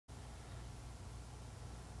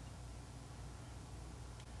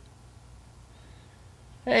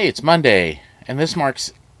Hey, it's Monday, and this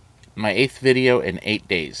marks my 8th video in 8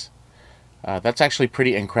 days. That's actually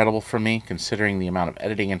pretty incredible for me, considering the amount of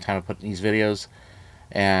editing and time I put in these videos,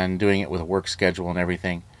 and doing it with a work schedule and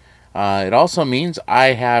everything. It also means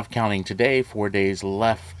I have, counting today, 4 days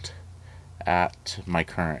left at my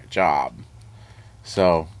current job.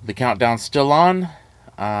 So, the countdown's still on.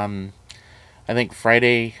 I think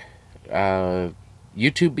Friday,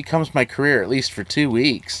 YouTube becomes my career, at least for 2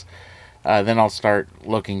 weeks. Then I'll start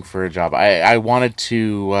looking for a job. I wanted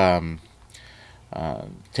to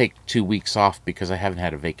take 2 weeks off because I haven't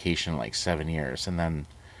had a vacation in like 7 years, and then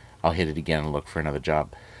I'll hit it again and look for another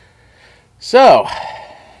job. So,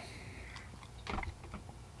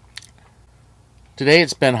 today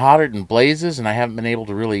it's been hotter than blazes, and I haven't been able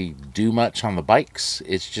to really do much on the bikes.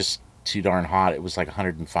 It's just too darn hot. It was like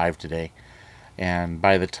 105 today. And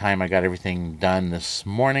by the time I got everything done this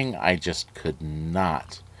morning, I just could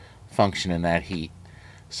not function in that heat.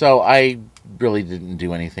 So I really didn't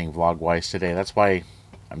do anything vlog-wise today. That's why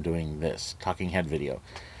I'm doing this talking head video.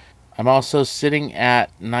 I'm also sitting at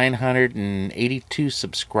 982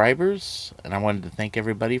 subscribers, and I wanted to thank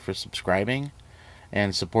everybody for subscribing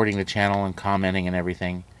and supporting the channel and commenting and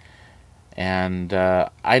everything. And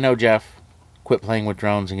I know, Jeff, quit playing with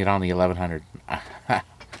drones and get on the 1100.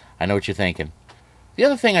 I know what you're thinking. The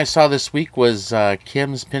other thing I saw this week was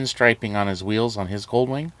Kim's pinstriping on his wheels on his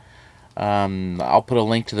Goldwing. I'll put a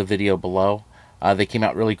link to the video below. They came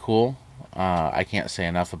out really cool. I can't say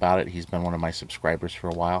enough about it. He's been one of my subscribers for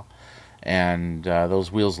a while. And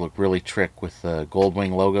those wheels look really trick with the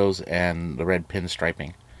Goldwing logos and the red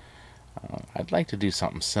pinstriping. I'd like to do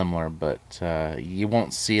something similar, but you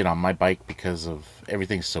won't see it on my bike because of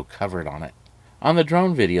everything's so covered on it. On the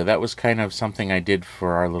drone video, that was kind of something I did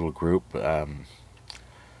for our little group.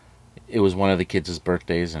 It was one of the kids'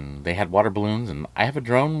 birthdays, and they had water balloons, and I have a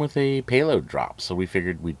drone with a payload drop, so we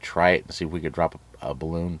figured we'd try it and see if we could drop a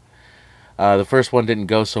balloon. The first one didn't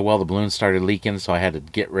go so well. The balloon started leaking, so I had to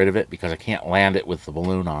get rid of it because I can't land it with the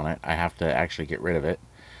balloon on it. I have to actually get rid of it.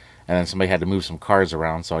 And then somebody had to move some cars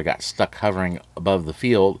around, so I got stuck hovering above the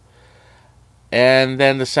field. And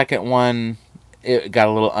then the second one, it got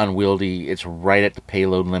a little unwieldy. It's right at the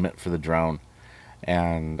payload limit for the drone.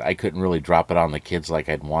 And I couldn't really drop it on the kids like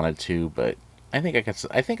I'd wanted to, but I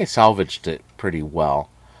think I salvaged it pretty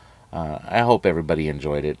well. I hope everybody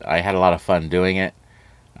enjoyed it. I had a lot of fun doing it.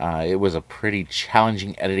 It was a pretty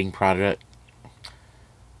challenging editing project.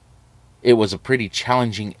 There was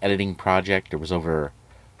over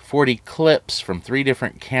 40 clips from 3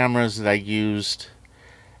 different cameras that I used,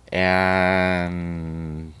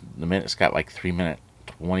 and the minute's got like 3-minute,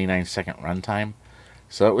 29-second runtime.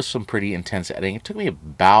 So it was some pretty intense editing. It took me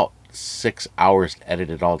about 6 hours to edit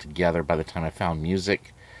it all together by the time I found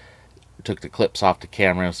music, took the clips off the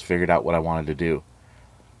cameras, figured out what I wanted to do.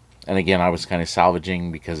 And again, I was kind of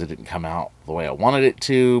salvaging because it didn't come out the way I wanted it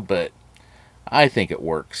to, but I think it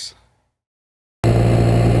works.